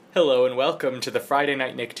Hello and welcome to the Friday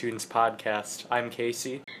Night Nicktoons podcast. I'm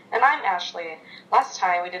Casey. And I'm Ashley. Last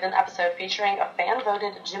time we did an episode featuring a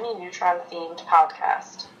fan-voted Jimmy Neutron-themed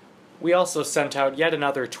podcast. We also sent out yet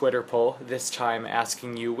another Twitter poll, this time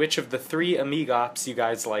asking you which of the three Amigops you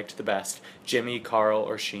guys liked the best, Jimmy, Carl,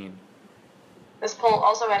 or Sheen. This poll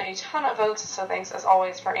also had a ton of votes, so thanks as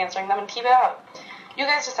always for answering them and keep it up. You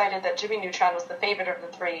guys decided that Jimmy Neutron was the favorite of the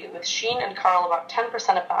three, with Sheen and Carl about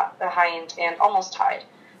 10% behind and almost tied.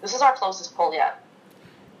 This is our closest poll yet.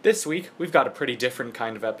 This week, we've got a pretty different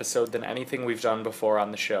kind of episode than anything we've done before on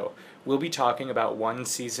the show. We'll be talking about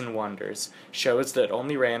one-season wonders, shows that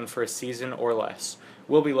only ran for a season or less.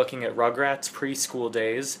 We'll be looking at Rugrats Preschool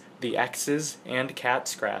Days, The X's, and Cat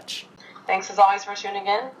Scratch. Thanks as always for tuning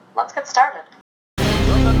in. Let's get started.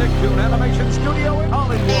 From the Nicktoon Animation Studio in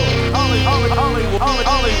Hollywood. Hollywood.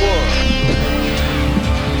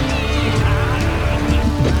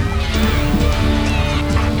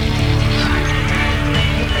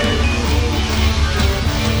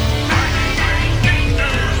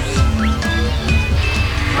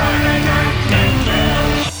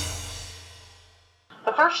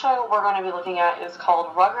 The first show we're going to be looking at is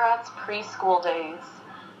called Rugrats Preschool Days.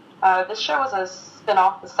 This show was a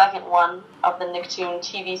spin-off, the second one of the Nicktoon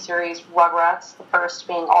TV series Rugrats, the first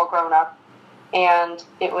being All Grown Up, and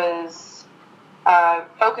it was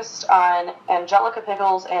focused on Angelica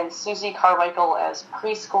Pickles and Susie Carmichael as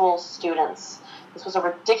preschool students. This was a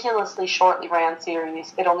ridiculously shortly ran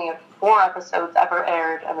series. It only had 4 episodes ever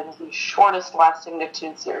aired, and it is the shortest lasting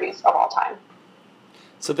Nicktoon series of all time.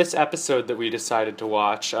 So this episode that we decided to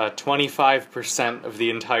watch, 25% of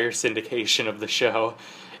the entire syndication of the show,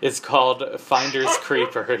 is called Finders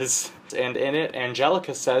Creepers. And in it,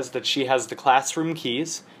 Angelica says that she has the classroom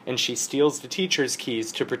keys, and she steals the teacher's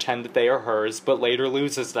keys to pretend that they are hers, but later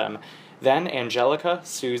loses them. Then Angelica,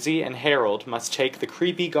 Susie, and Harold must take the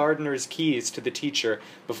creepy gardener's keys to the teacher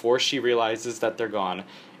before she realizes that they're gone.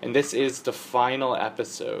 And this is the final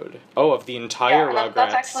episode. Oh, of the entire Rugrats.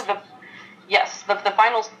 That's actually the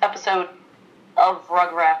final episode of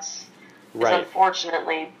Rugrats is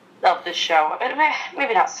unfortunately of this show.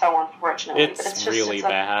 Maybe not so unfortunately, but it's really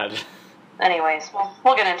bad. Anyways,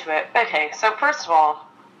 we'll get into it. Okay, so first of all,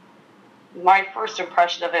 my first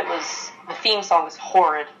impression of it was the theme song is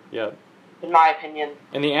horrid. Yep. In my opinion.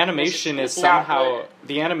 And the animation is somehow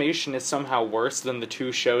worse than the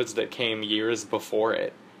 2 shows that came years before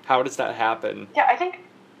it. How does that happen? Yeah, I think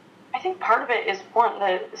part of it is one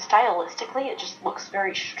that stylistically it just looks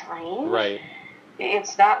very strange. Right.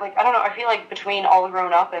 It's not like, I don't know, I feel like between All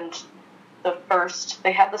Grown Up and the first,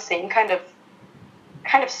 they had the same kind of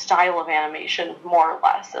style of animation, more or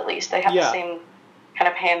less, at least. They have the same kind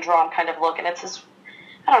of hand-drawn kind of look, and it's this,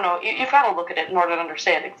 I don't know, you've got to look at it in order to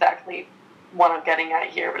understand exactly what I'm getting at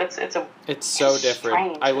here, but it's so different.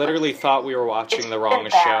 Strange. I literally thought we were watching the wrong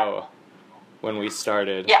show when we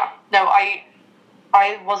started. Yeah, no,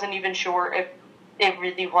 I wasn't even sure if it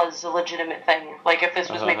really was a legitimate thing. Like, if this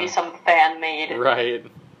was maybe some fan-made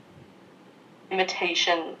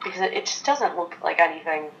imitation, because it just doesn't look like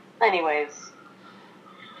anything. Anyways.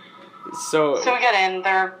 So we get in,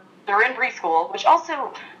 they're in preschool, which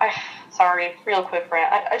also, sorry, real quick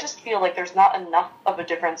rant, I just feel like there's not enough of a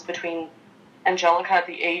difference between Angelica at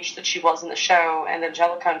the age that she was in the show and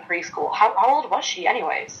Angelica in preschool. How old was she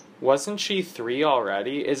anyways? Wasn't she 3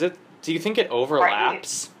 already? Do you think it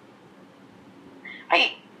overlaps?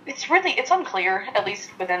 Right. It's unclear, at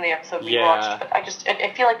least within the episode we watched, but I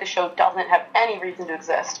feel like the show doesn't have any reason to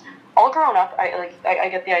exist. All Grown Up, I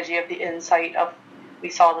get the idea of the insight of, we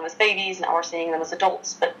saw them as babies, now we're seeing them as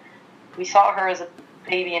adults, but we saw her as a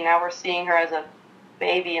baby, and now we're seeing her as a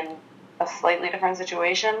baby in a slightly different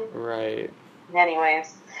situation. Right.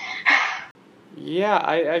 Anyways. Yeah,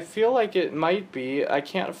 I feel like it might be. I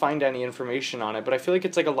can't find any information on it, but I feel like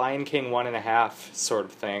it's like a Lion King 1.5 sort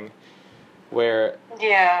of thing, where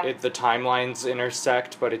the timelines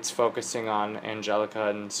intersect, but it's focusing on Angelica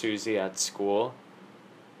and Susie at school.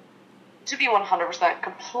 To be 100%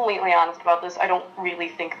 completely honest about this, I don't really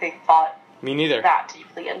think they thought me neither that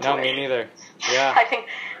deeply into it. No, me neither. Yeah. I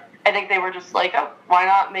think they were just like, oh, why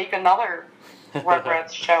not make another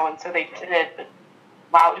Rugrats show? And so they did. But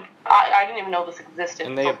wow, I didn't even know this existed.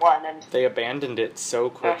 And they abandoned it so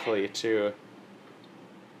quickly too.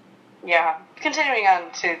 Yeah. Continuing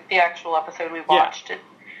on to the actual episode we watched,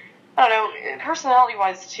 I don't know,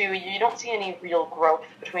 personality-wise too, you don't see any real growth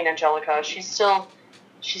between Angelica. She's still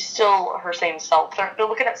her same self. They're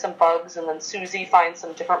looking at some bugs, and then Susie finds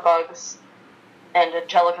some different bugs, and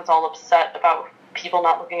Angelica's all upset about people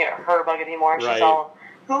not looking at her bug anymore. She's all,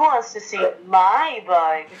 who wants to see my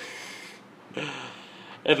bug?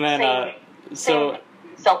 And then,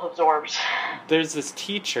 self-absorbed. There's this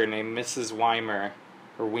teacher named Mrs. Weimer,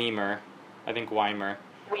 or Weimer, I think Weimer.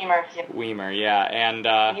 Weimer, yeah. Weimer, yeah, and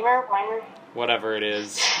Weimer? whatever it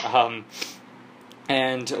is.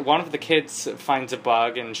 And one of the kids finds a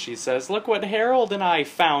bug, and she says, "Look what Harold and I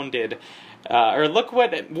founded." Or look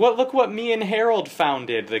what me and Harold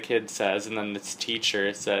founded, the kid says, and then this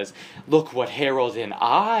teacher says, "Look what Harold and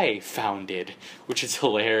I founded," which is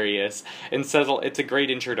hilarious, and says it's a great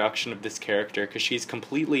introduction of this character, because she's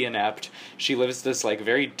completely inept. She lives this, like,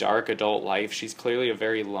 very dark adult life. She's clearly a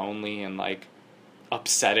very lonely and, like,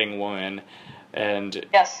 upsetting woman, and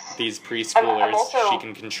yes. These preschoolers, I'm also, she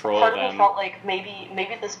can control part them. of me felt like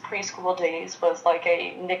maybe this Preschool Days was like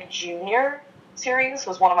a Nick Jr. series,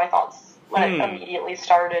 was one of my thoughts when it immediately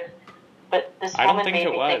started, but this woman made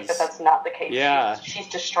me think that that's not the case. Yeah. She's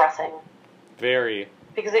distressing. Very.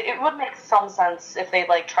 Because it would make some sense if they,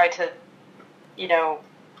 like, tried to, you know,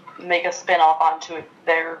 make a spin-off onto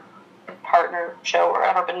their partner show or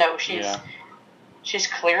whatever, but no, she's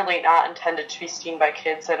clearly not intended to be seen by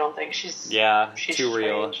kids, I don't think. She's too strange.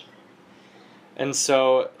 real. And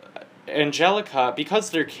so Angelica, because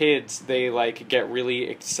they're kids, they, like, get really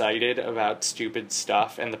excited about stupid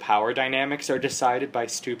stuff, and the power dynamics are decided by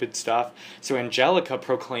stupid stuff. So Angelica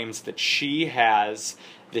proclaims that she has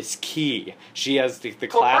this key. She has the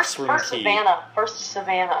classroom key. First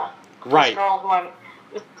Savannah. Right. This girl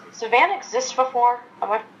did Savannah exist before?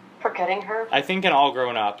 Am I forgetting her? I think in All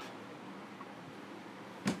Grown Up.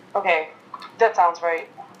 Okay, that sounds right.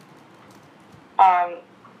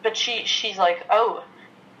 But she's like, oh,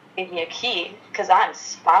 give me a key, because I'm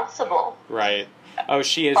responsible. Right. Oh,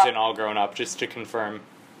 she is in All Grown Up, just to confirm.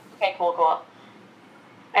 Okay, cool.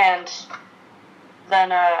 And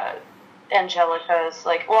then Angelica's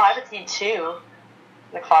like, well, I have a key too,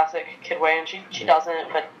 in the classic kid way, and she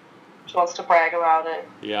doesn't, but she wants to brag about it.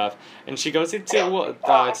 Yeah, and she goes,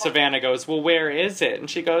 Savannah goes, well, where is it? And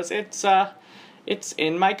she goes, it's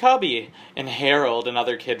in my cubby. And Harold,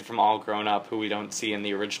 another kid from All Grown Up, who we don't see in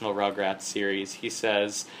the original Rugrats series, he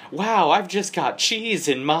says, wow, I've just got cheese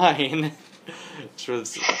in mine. Which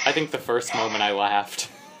was, I think, the first moment I laughed.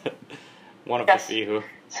 One of the few.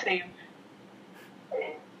 Same.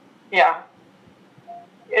 Yeah.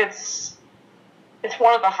 It's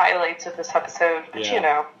one of the highlights of this episode. But you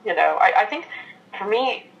know, I think, for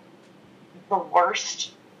me, the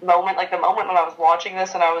worst moment, like the moment when I was watching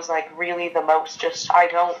this and I was like really the most just I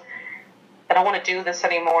don't want to do this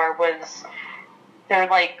anymore, was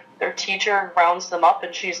their teacher rounds them up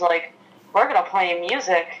and she's like, we're gonna play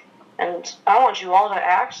music and I want you all to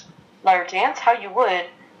act or dance how you would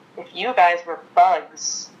if you guys were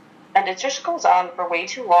bugs. And it just goes on for way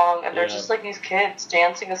too long, and they're just like these kids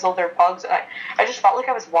dancing as though they're bugs, and I just felt like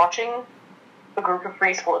I was watching a group of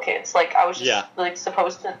preschool kids. Like, I was just, like,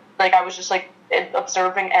 supposed to, like, I was just, like,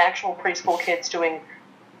 observing actual preschool kids doing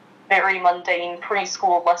very mundane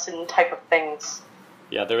preschool lesson type of things.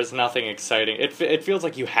 Yeah, there was nothing exciting. It feels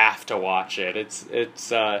like you have to watch it.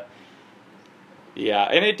 Yeah,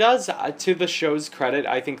 and it does, to the show's credit,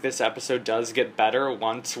 I think this episode does get better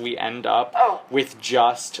once we end up with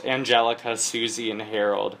just Angelica, Susie, and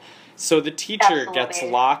Harold. So the teacher gets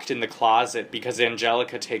locked in the closet because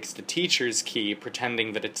Angelica takes the teacher's key,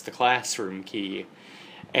 pretending that it's the classroom key.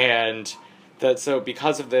 And so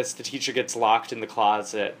because of this, the teacher gets locked in the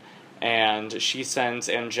closet, and she sends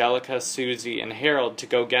Angelica, Susie, and Harold to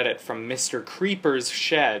go get it from Mr. Creeper's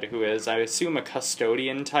shed, who is, I assume, a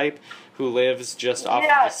custodian type who lives just off of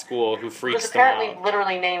the school, who freaks them out. He was apparently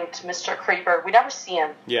literally named Mr. Creeper. We never see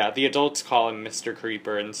him. Yeah, the adults call him Mr.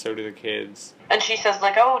 Creeper, and so do the kids. And she says,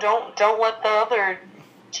 like, oh, don't let the other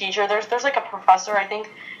teacher, there's like a professor, I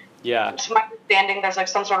think. Yeah. To my understanding, there's like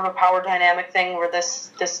some sort of a power dynamic thing where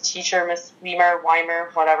this teacher, Miss Weimer,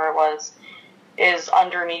 whatever it was, is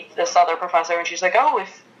underneath this other professor, and she's like, oh,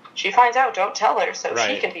 if she finds out, don't tell her, so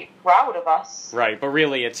she can be proud of us. Right, but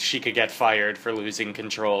really she could get fired for losing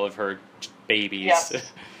control of her babies.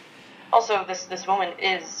 Yes. Also, this woman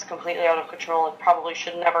is completely out of control and probably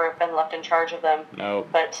should never have been left in charge of them. No.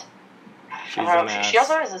 But she's a mess. She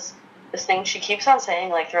also has this thing she keeps on saying,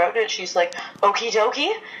 like, throughout it, she's like, okie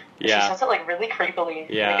dokie. Yeah. She says it, like, really creepily.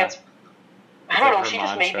 Yeah. Like, I don't know, she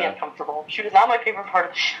just made me uncomfortable. She was not my favorite part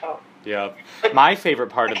of the show. Yeah. But my favorite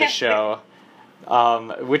part of the show,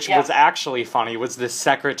 which was actually funny, was this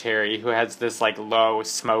secretary who has this, like, low,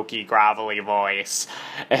 smoky, gravelly voice.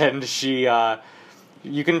 And she,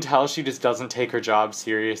 you can tell she just doesn't take her job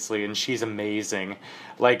seriously, and she's amazing.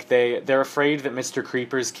 Like, they're afraid that Mr.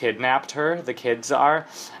 Creeper's kidnapped her, the kids are,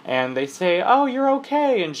 and they say, oh, you're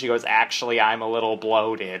okay, and she goes, actually, I'm a little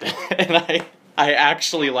bloated. And I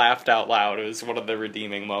actually laughed out loud. It was one of the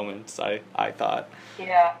redeeming moments, I thought.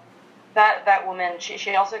 Yeah. That woman,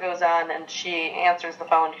 she also goes on and she answers the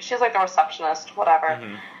phone. She's like the receptionist, whatever.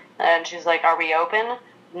 Mm-hmm. And she's like, "Are we open?"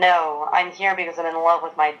 "No, I'm here because I'm in love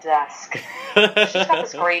with my desk." She's got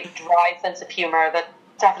this great dry sense of humor that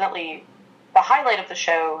definitely the highlight of the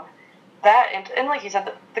show. That and like you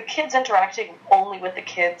said, the kids interacting only with the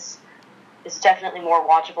kids is definitely more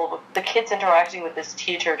watchable. But the kids interacting with this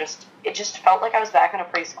teacher it just felt like I was back in a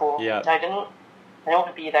preschool. Yeah. I didn't want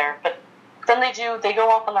to be there, but then they go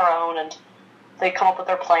off on their own and they come up with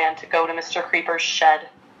their plan to go to Mr. Creeper's shed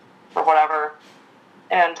or whatever,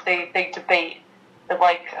 and they debate. They're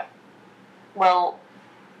like, well,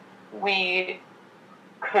 we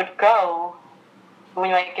could go, but we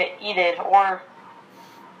might get eaten, or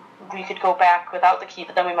we could go back without the key,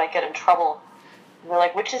 but then we might get in trouble. And they're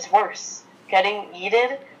like, which is worse, getting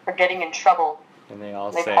eaten or getting in trouble? And they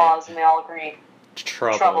all They say, pause and they all agree.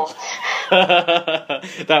 Trouble.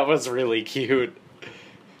 That was really cute.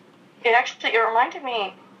 It reminded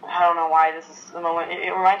me, I don't know why this is the moment,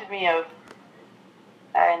 it reminded me of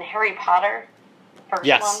in Harry Potter, first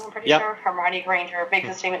Yes. one, I'm pretty Yep. sure, Hermione Granger makes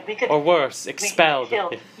the statement, Or worse, expelled.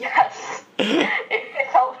 Killed. Yes.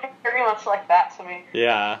 it felt very much like that to me.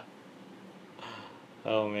 Yeah.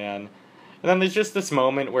 Oh, man. And then there's just this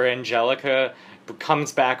moment where Angelica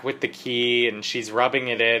comes back with the key and she's rubbing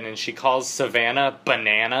it in and she calls Savannah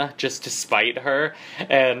Banana just to spite her.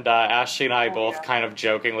 And Ashley and I both kind of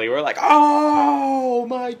jokingly were like, oh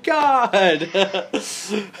my god!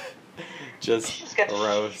 just gets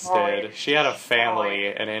roasted. destroyed. She had a family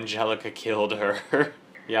and Angelica killed her.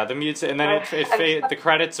 Yeah, the music, and then the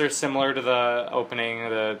credits are similar to the opening.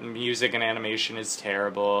 The music and animation is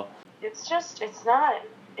terrible. It's just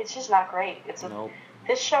not great. Nope.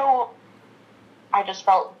 This show, I just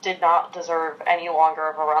felt did not deserve any longer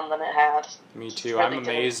of a run than it had. Me too. Really I'm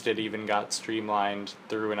amazed it even got streamlined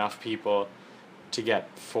through enough people to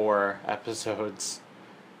get 4 episodes.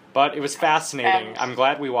 But it was fascinating. And I'm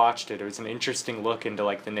glad we watched it. It was an interesting look into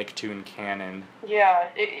like the Nicktoon canon. yeah,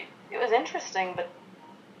 it was interesting, but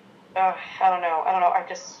I don't know.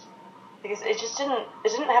 Because it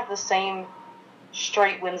didn't have the same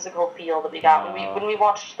straight whimsical feel that we got when we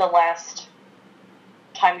watched the last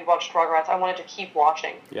time we watched Rugrats. I wanted to keep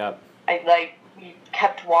watching. Yep. We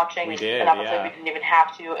kept watching We did, an episode yeah. we didn't even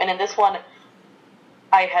have to, and in this one,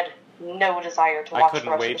 I had no desire to watch the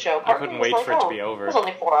rest of the show. I couldn't wait for it to be over. There's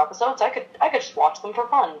only 4 episodes. I could just watch them for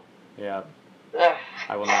fun. Yeah. Ugh.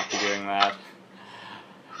 I will not be doing that.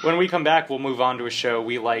 When we come back, we'll move on to a show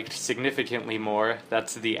we liked significantly more.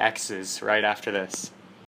 That's The X's, right after this.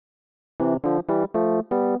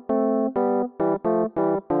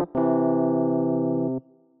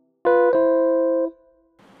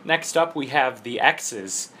 Next up, we have The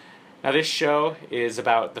X's. Now, this show is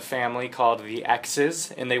about the family called The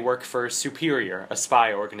X's, and they work for Superior, a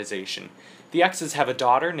spy organization. The X's have a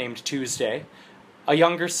daughter named Tuesday, a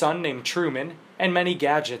younger son named Truman, and many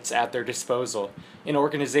gadgets at their disposal. An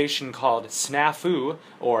organization called SNAFU,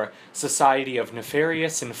 or Society of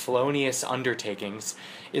Nefarious and Felonious Undertakings,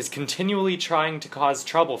 is continually trying to cause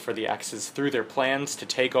trouble for the X's through their plans to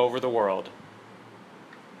take over the world.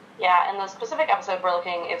 Yeah, and the specific episode we're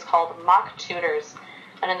looking is called Mock Tutors.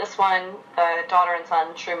 And in this one, the daughter and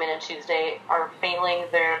son, Truman and Tuesday, are failing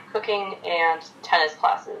their cooking and tennis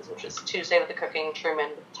classes, which is Tuesday with the cooking,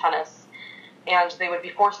 Truman with tennis. And they would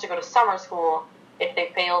be forced to go to summer school if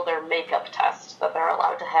they fail their makeup test that they're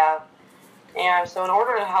allowed to have. And so in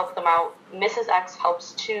order to help them out, Mrs. X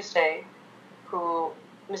helps Tuesday,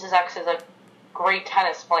 Mrs. X is a great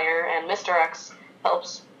tennis player, and Mr. X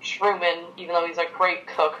helps Truman, even though he's a great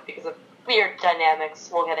cook, because of weird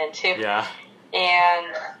dynamics we'll get into. Yeah.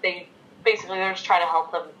 And they're just trying to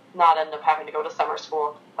help them not end up having to go to summer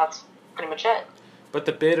school. That's pretty much it. But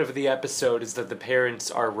the bit of the episode is that the parents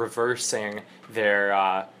are reversing their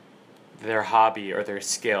hobby or their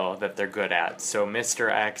skill that they're good at. So Mr.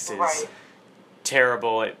 X is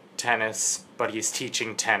terrible at tennis, but he's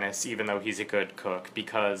teaching tennis even though he's a good cook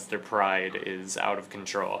because their pride is out of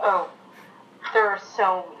control. Oh, there are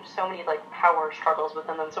so many power struggles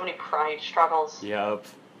within them, so many pride struggles. Yep.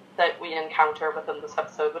 That we encounter within this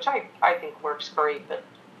episode, which I think works great, but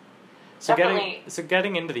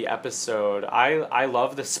getting into the episode, I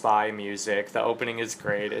love the spy music. The opening is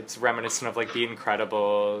great. It's reminiscent of The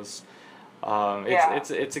Incredibles.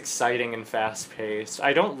 It's exciting and fast paced.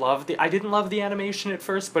 I didn't love the animation at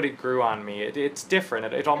first, but it grew on me. It's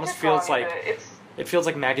different. It almost feels like it feels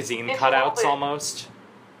like magazine cutouts almost.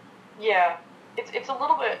 Yeah, it's a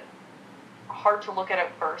little bit hard to look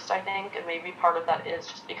at first, I think, and maybe part of that is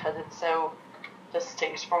just because it's so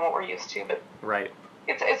distinct from what we're used to, but Right.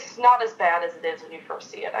 it's not as bad as it is when you first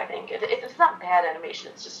see it, I think. It's not bad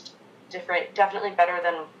animation, it's just different, definitely better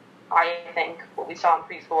than, I think, what we saw in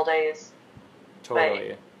preschool days.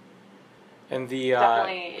 Totally. And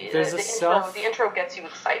Definitely, there's the intro gets you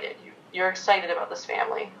excited. You're excited about this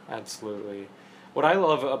family. Absolutely. What I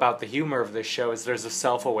love about the humor of this show is there's a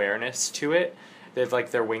self-awareness to it.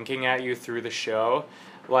 They're winking at you through the show.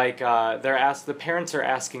 Like, the parents are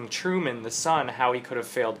asking Truman, the son, how he could have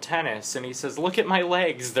failed tennis, and he says, "Look at my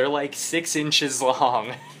legs, they're like 6 inches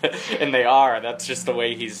long." And they are, that's just the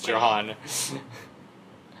way he's drawn.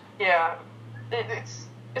 Yeah.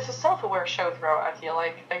 It's a self-aware show throughout, I feel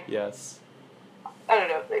like. Yes. I don't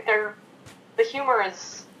know, the humor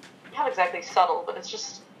is not exactly subtle, but it's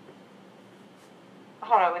just, I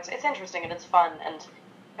don't know, it's interesting and it's fun, and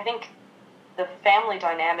I think the family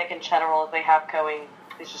dynamic in general that they have going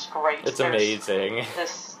is just great. It's amazing.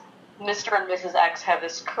 This Mr. and Mrs. X have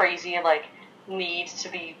this crazy, like, need to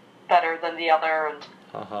be better than the other, and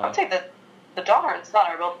I would say that the daughter and son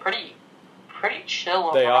are both pretty chill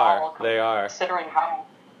overall. They are. Considering how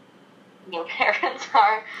their parents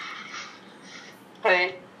are.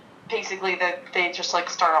 But basically, they just, like,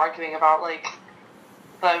 start arguing about, like,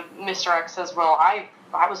 the Mr. X says, "Well, I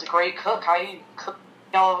was a great cook. I cooked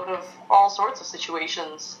out of all sorts of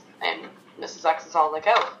situations." And Mrs. X is all like,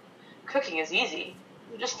 "Oh, cooking is easy.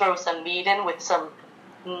 You just throw some meat in with some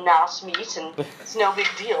not meat, and it's no big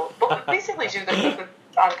deal." But basically, the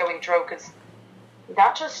ongoing joke is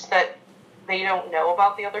not just that they don't know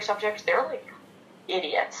about the other subjects, they're, like,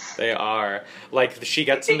 idiots. They are. Like, she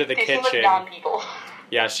gets into the kitchen. Seem like non-people.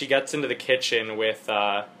 Yeah, she gets into the kitchen with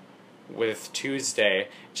Tuesday.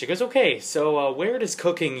 She goes, "Okay, so where does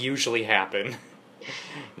cooking usually happen?"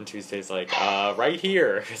 And Tuesday's like, "Right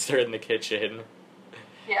here," because they're in the kitchen.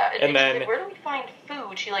 Yeah, and then, she's like, "Where do we find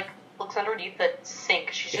food?" She, like, looks underneath the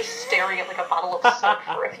sink. She's just staring at, like, a bottle of soap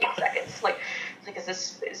for a few seconds. Like, is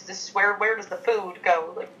this where does the food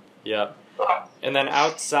go? Like, yep. And then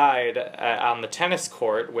outside on the tennis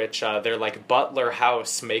court, which their, like, butler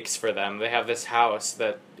house makes for them, they have this house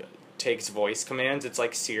that takes voice commands. It's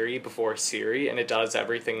like Siri before Siri, and it does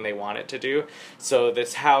everything they want it to do. So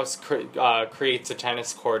this house creates a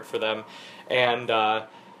tennis court for them, and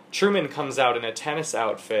Truman comes out in a tennis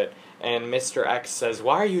outfit, and Mr. X says,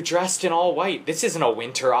 "Why are you dressed in all white? This isn't a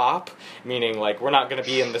winter op." Meaning, like, we're not going to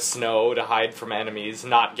be in the snow to hide from enemies,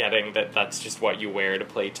 not getting that that's just what you wear to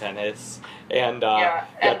play tennis. And,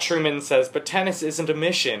 Truman says, "But tennis isn't a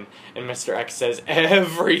mission." And Mr. X says,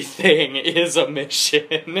 "Everything is a mission."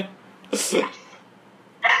 And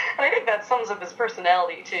I think that sums up his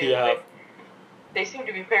personality, too. Yeah. Like, they seem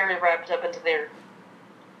to be very wrapped up into their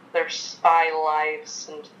spy lives,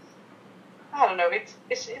 and I don't know, it's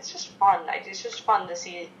just fun. It's just fun to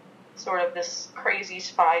see sort of this crazy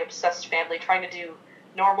spy-obsessed family trying to do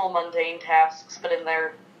normal, mundane tasks, but in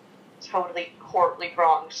their totally, horribly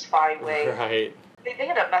wrong spy way. Right. They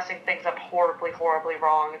end up messing things up horribly, horribly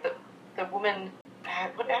wrong. The woman, I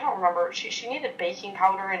don't remember, she needed baking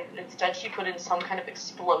powder, and instead she put in some kind of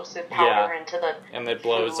explosive powder into the and it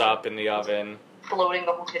blows food, up in the oven. Bloating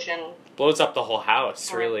the whole kitchen. Blows up the whole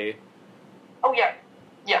house, really. Oh, yeah.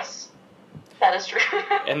 Yes. That is true.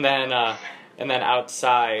 And then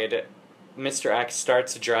outside, Mr. X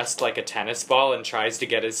starts dressed like a tennis ball and tries to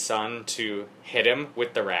get his son to hit him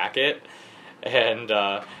with the racket. And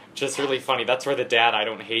just really funny. That's where the "Dad, I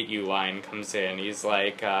don't hate you" line comes in. He's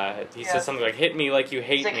like, says something like, "Hit me like you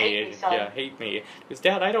hate like, me." "Hate me, son." Yeah, hate me. He goes,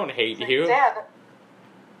 "Dad, I don't hate you." Dad.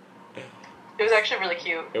 It was actually really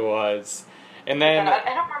cute. It was. And then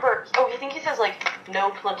I don't remember. Oh, I think he says, like,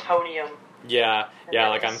 "No plutonium." Yeah,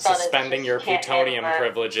 like, "I'm suspending your plutonium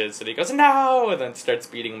privileges." And he goes, "No!" And then starts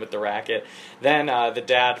beating him with the racket. Then the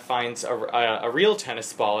dad finds a real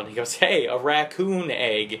tennis ball, and he goes, "Hey, a raccoon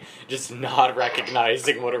egg." Just not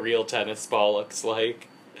recognizing what a real tennis ball looks like.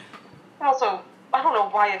 Also, I don't know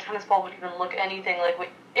why a tennis ball would even look anything like...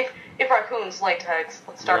 If raccoons lay eggs,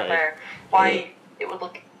 let's start there. Why it would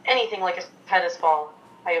look anything like a tennis ball,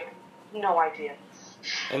 I have no idea.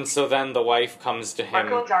 And so then the wife comes to him.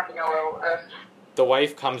 Raccoons aren't yellow. The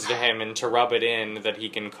wife comes to him, and to rub it in that he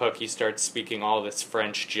can cook, he starts speaking all this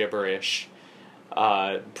French gibberish,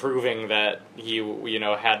 proving that he,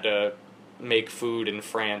 had to make food in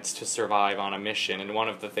France to survive on a mission. And one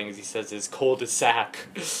of the things he says is "cul-de-sac,"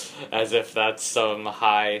 as if that's some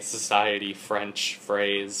high society French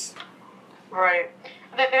phrase. Right.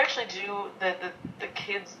 They actually do, the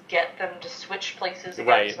kids get them to switch places again,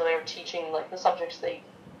 right. So they're teaching, like, the subjects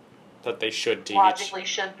that they should teach. Logically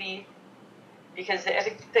should be. Because I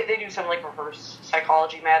think they do some, like, reverse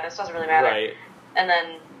psychology madness, doesn't really matter. Right. And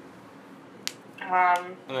then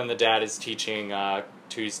And then the dad is teaching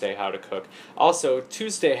Tuesday how to cook. Also,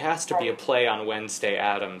 Tuesday has to be a play on Wednesday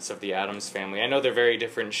Addams of the Addams Family. I know they're very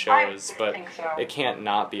different shows, but think so. it can't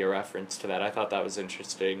not be a reference to that. I thought that was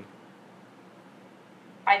interesting.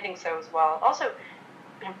 I think so as well. Also,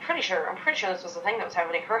 I'm pretty sure this was the thing that was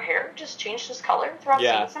happening. Her hair just changed its color throughout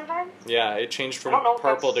scenes sometimes. Yeah, it changed from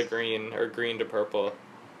purple to green, or green to purple.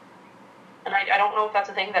 And I don't know if that's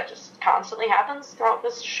a thing that just constantly happens throughout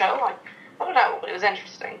this show. I don't know, but it was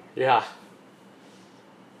interesting. Yeah.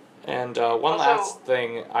 And one last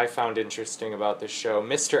thing I found interesting about this show.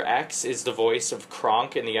 Mr. X is the voice of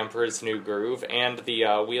Kronk in The Emperor's New Groove and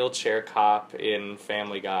the wheelchair cop in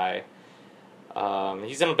Family Guy.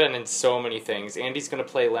 He's been in so many things, and he's going to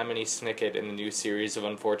play Lemony Snicket in the new series of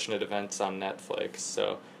Unfortunate Events on Netflix,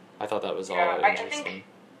 so I thought that was all interesting. I think,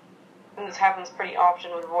 and this happens pretty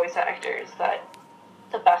often with voice actors, that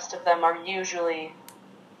the best of them are usually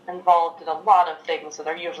involved in a lot of things, so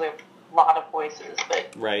they're usually a lot of voices, but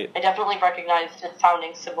right. I definitely recognized it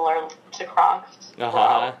sounding similar to Kronk.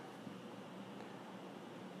 Uh-huh.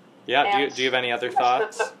 Yeah, do you have any other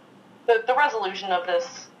thoughts? The resolution of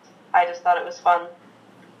this, I just thought it was fun.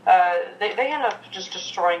 They end up just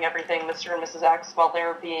destroying everything, Mr. and Mrs. X, while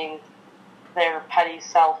they're being their petty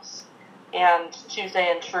selves. And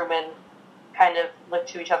Tuesday and Truman kind of look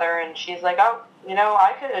to each other, and she's like, oh,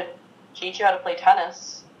 I could teach you how to play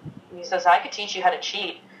tennis. And he says, I could teach you how to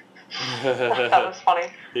cheat. That was funny.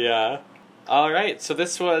 Yeah. All right, so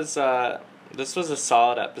this was a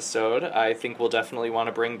solid episode. I think we'll definitely want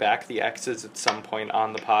to bring back the X's at some point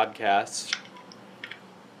on the podcast.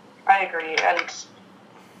 I agree, and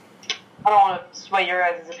I don't want to sway your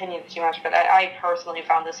guys' opinion too much, but I personally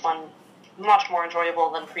found this one much more enjoyable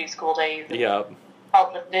than Preschool Days. Yeah.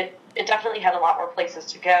 Felt that it definitely had a lot more places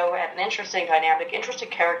to go, and an interesting dynamic, interesting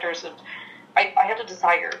characters, and I had a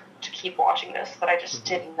desire to keep watching this, but I just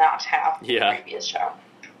did not have the previous show.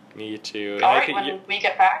 Me too. All right, when we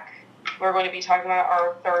get back, we're going to be talking about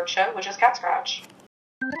our third show, which is Cat Scratch.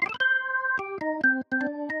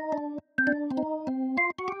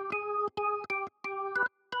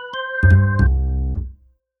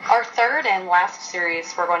 Our third and last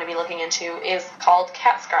series we're going to be looking into is called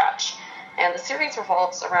Cat Scratch, and the series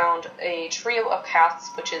revolves around a trio of cats,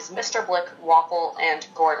 which is Mr. Blick, Waffle, and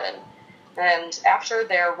Gordon. And after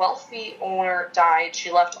their wealthy owner died,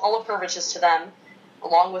 she left all of her riches to them,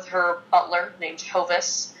 along with her butler named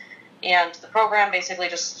Hovis, and the program basically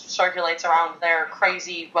just circulates around their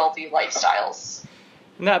crazy, wealthy lifestyles.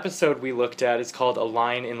 And the episode we looked at is called A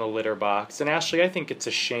Line in the Litter Box, and Ashley, I think it's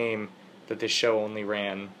a shame that this show only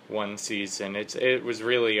ran one season. It was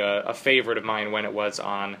really a favorite of mine when it was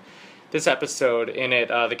on. This episode, in it,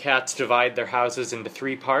 the cats divide their houses into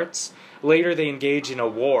 3 parts. Later, they engage in a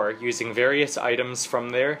war using various items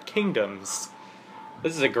from their kingdoms.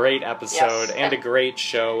 This is a great episode and a great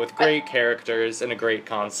show with great characters and a great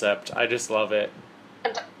concept. I just love it.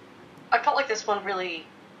 And I felt like this one really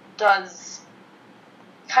does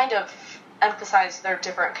kind of emphasize their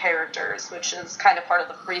different characters, which is kind of part of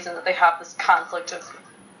the reason that they have this conflict of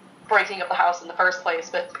breaking up the house in the first place.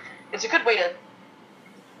 But it's a good way to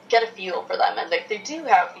get a feel for them, and they do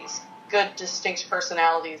have these good, distinct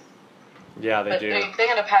personalities. Yeah, they do. They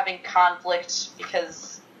end up having conflict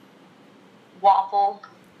because Waffle,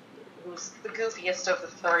 who's the goofiest of the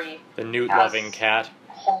 3, the newt-loving cat,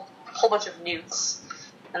 a whole bunch of newts,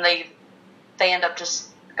 and they end up just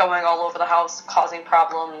going all over the house, causing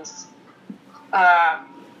problems.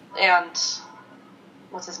 And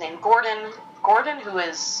what's his name? Gordon, who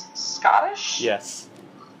is Scottish? Yes.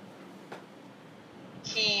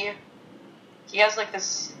 He has like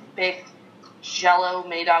this big jello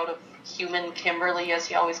made out of human Kimberly, as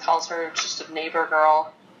he always calls her, just a neighbor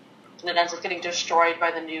girl. And it ends up getting destroyed by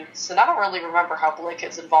the newts. And I don't really remember how Blick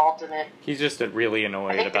is involved in it. He's just really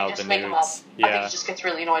annoyed about the newts. Yeah. I think he just gets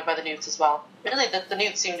really annoyed by the newts as well. Really, the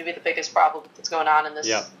newts seem to be the biggest problem that's going on in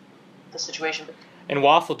this situation. And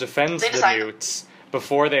Waffle defends the newts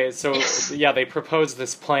before they... So, they propose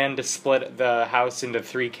this plan to split the house into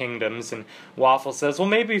 3 kingdoms, and Waffle says, well,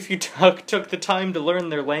 maybe if you took the time to learn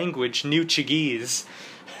their language, Newchigese,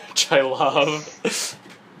 which I love.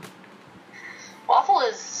 Waffle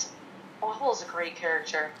is a great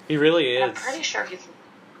character. He really is. And I'm pretty sure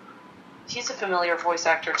he's a familiar voice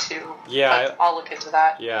actor, too. Yeah. I'll look into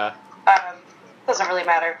that. Yeah. Doesn't really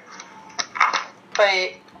matter. But,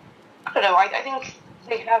 I don't know, I think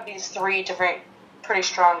they have these 3 different pretty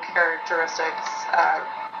strong characteristics.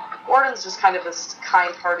 Gordon's just kind of this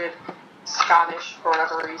kind-hearted, Scottish, for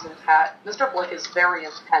whatever reason, cat. Mr. Blick is very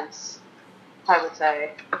intense, I would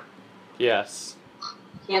say. Yes.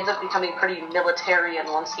 He ends up becoming pretty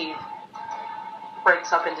militarian once he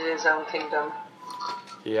breaks up into his own kingdom.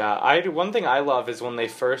 Yeah, one thing I love is when they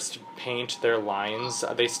first paint their lines.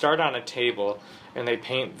 They start on a table and they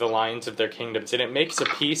paint the lines of their kingdoms, and it makes a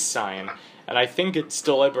peace sign. And I think it's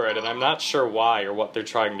deliberate, and I'm not sure why or what they're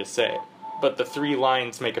trying to say. But the three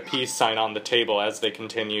lines make a peace sign on the table as they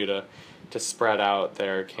continue to spread out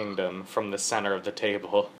their kingdom from the center of the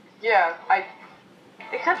table. Yeah,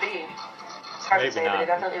 it could be. It's hard to say, but it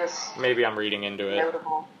definitely was. Maybe I'm reading into it.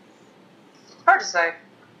 Notable. Hard to say.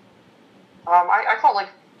 I felt like,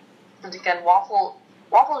 again, Waffle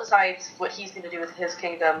decides what he's going to do with his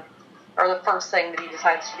kingdom, or the first thing that he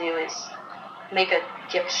decides to do is make a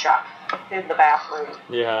gift shop in the bathroom.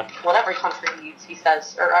 Yeah. Whatever country he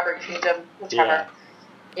says, or every kingdom, whichever.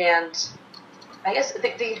 Yeah. And I guess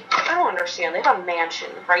they I don't understand. They have a mansion,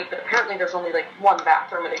 right? But apparently there's only like one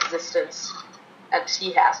bathroom in existence, and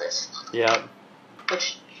he has it. Yeah.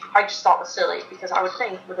 Which I just thought was silly, because I would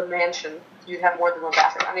think with a mansion you'd have more than one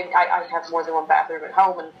bathroom. I mean, I have more than one bathroom at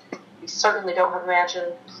home, and we certainly don't have a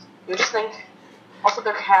mansion. You just think. Also,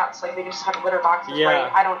 they're cats. Like, they just have litter boxes. Yeah.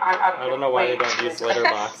 Right? I don't know why they don't use litter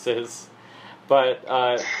boxes. But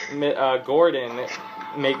Gordon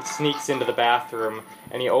sneaks into the bathroom,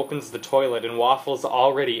 and he opens the toilet, and Waffle's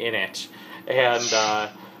already in it.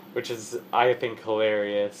 And, which is, I think,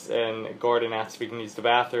 hilarious. And Gordon asks if he can use the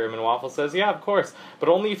bathroom, and Waffle says, yeah, of course, but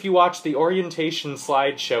only if you watch the orientation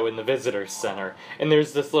slideshow in the visitor center. And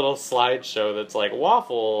there's this little slideshow that's like,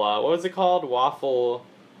 Waffle, what was it called? Waffle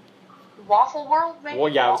World, maybe? Well,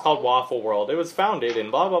 yeah, it was called Waffle World. It was founded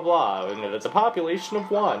in blah, blah, blah, and it's a population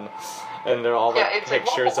of 1. And they're all like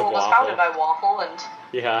pictures of Waffle. It was founded by Waffle, and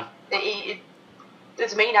yeah,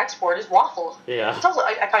 its main export is Waffle. Yeah. It's also,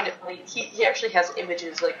 I find it funny, he actually has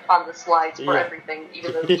images like on the slides for everything,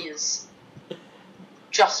 even though he has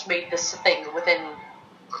just made this thing within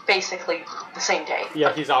basically the same day.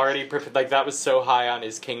 Yeah, he's already like, that was so high on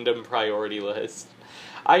his kingdom priority list.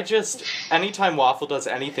 Anytime Waffle does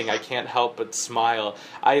anything, I can't help but smile.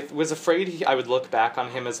 I was afraid I would look back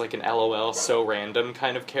on him as like an LOL so random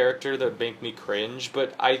kind of character that would make me cringe,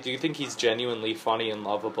 but I do think he's genuinely funny and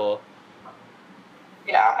lovable.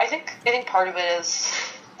 Yeah, I think part of it is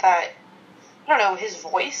that, I don't know, his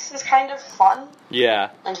voice is kind of fun.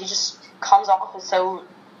 Yeah. And he just comes off as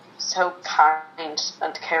so kind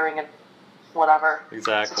and caring and whatever.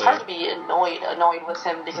 Exactly. So it's hard to be annoyed with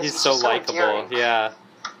him because he's so likable. Yeah.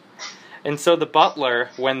 And so the butler,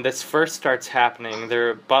 when this first starts happening,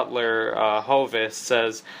 their butler, Hovis,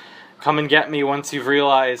 says, come and get me once you've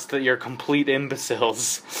realized that you're complete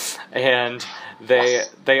imbeciles. And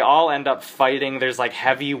they all end up fighting. There's like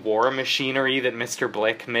heavy war machinery that Mr.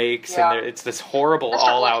 Blick makes, and it's this horrible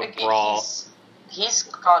all-out brawl. He's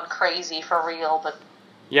gone crazy for real, but...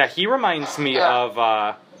 Yeah, he reminds me of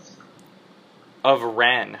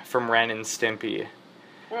Ren from Ren and Stimpy.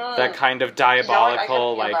 That kind of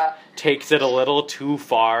diabolical, takes it a little too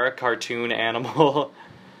far cartoon animal.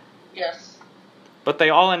 Yes. But they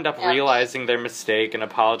all end up realizing their mistake and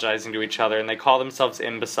apologizing to each other, and they call themselves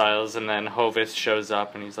imbeciles, and then Hovis shows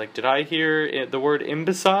up, and he's like, did I hear the word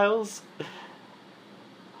imbeciles?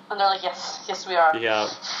 And they're like, yes we are. Yeah.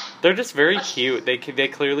 They're just very cute. They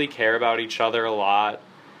clearly care about each other a lot.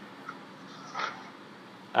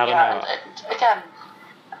 I don't know. And again,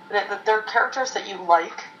 they're characters that you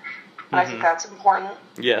like, and I think that's important.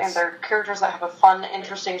 Yes. And they're characters that have a fun,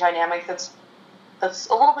 interesting dynamic that's a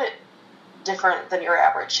little bit different than your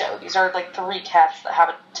average show. These are like 3 cats that have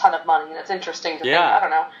a ton of money, and it's interesting to think, I don't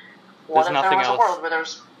know, what if there was a world where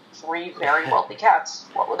there's 3 very wealthy cats?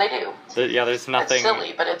 What would they do? There's nothing... It's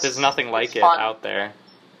silly, but there's nothing like it fun. Out there.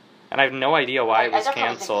 And I have no idea why it was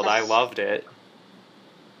canceled. I loved it.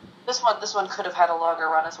 This one could have had a longer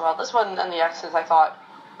run as well. This one and the X's, I thought...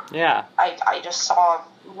 Yeah. I just saw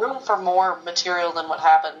room for more material than what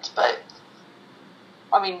happened, but...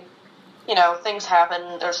 I mean... things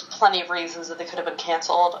happen. There's plenty of reasons that they could have been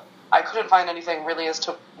canceled. I couldn't find anything really as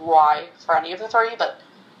to why for any of the 3, but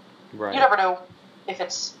you never know if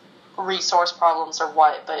it's resource problems or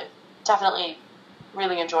what, but definitely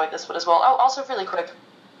really enjoyed this one as well. Oh, also really quick,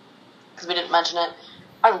 because we didn't mention it,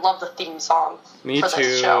 I love the theme song for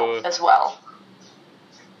this show as well.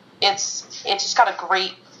 It's just got a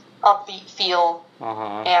great upbeat feel,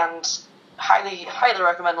 and highly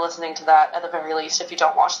recommend listening to that at the very least if you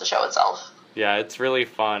don't watch the show itself. Yeah, it's really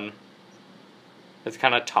fun. It's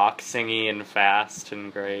kind of talk singy and fast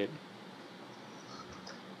and great.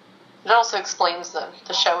 It also explains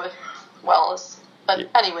the show well. But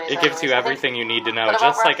anyways, it gives you everything you need to know.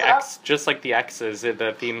 Just like the X's,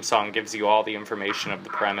 the theme song gives you all the information of the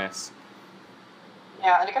premise.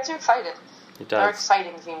 Yeah, and it gets you excited. It They're does.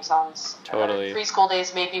 exciting theme songs. Totally. 3 School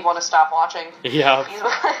Days made me want to stop watching. Yeah. These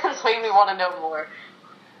ones made me want to know more.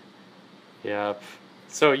 Yep.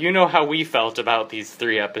 So you know how we felt about these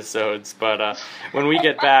 3 episodes, but when we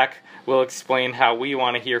get back, we'll explain how we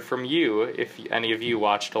want to hear from you if any of you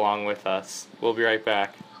watched along with us. We'll be right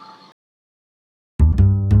back.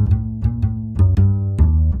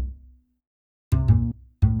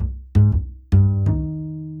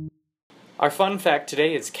 Our fun fact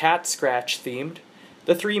today is Cat Scratch themed.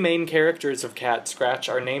 The 3 main characters of Cat Scratch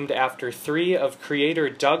are named after 3 of creator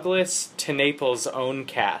Douglas TeNaples' own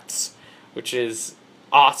cats, which is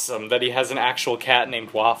awesome that he has an actual cat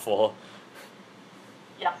named Waffle.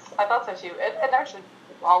 Yes, I thought so too. And actually,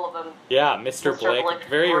 all of them. Yeah, Mr. Blake.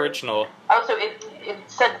 Very original. Also, it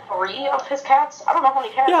said 3 of his cats. I don't know how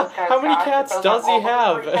many cats Yeah, this guy's how many got. cats If those does are he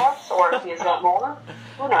all of have? his 3 cats, or if he has got more.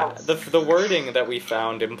 Who knows? The wording that we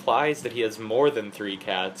found implies that he has more than 3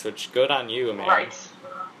 cats, which good on you, man. Right.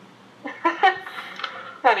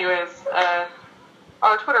 Anyways,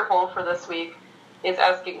 our Twitter poll for this week is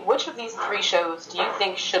asking, which of these 3 shows do you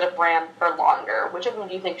think should have ran for longer? Which of them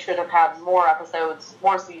do you think should have had more episodes,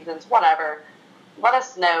 more seasons, whatever? Let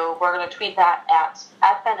us know. We're going to tweet that at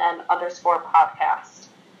FNN_podcast.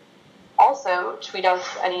 Also, tweet us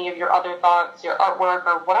any of your other thoughts, your artwork,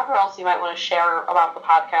 or whatever else you might want to share about the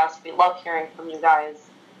podcast. We love hearing from you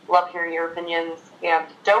guys. Love hearing your opinions. And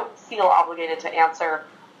don't feel obligated to answer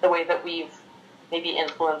the way that we've maybe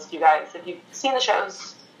influenced you guys. If you've seen the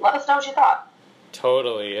shows, let us know what you thought.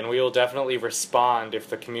 Totally, and we will definitely respond if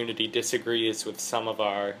the community disagrees with some of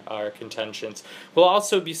our contentions. We'll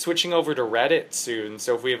also be switching over to Reddit soon,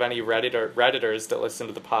 so if we have any Redditors that listen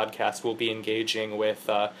to the podcast, we'll be engaging with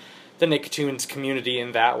the Nicktoons community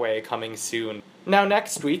in that way coming soon. Now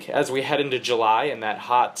next week, as we head into July and that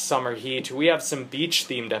hot summer heat, we have some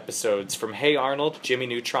beach-themed episodes from Hey Arnold, Jimmy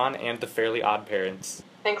Neutron, and the Fairly Odd Parents.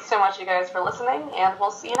 Thanks so much, you guys, for listening, and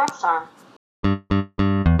we'll see you next time.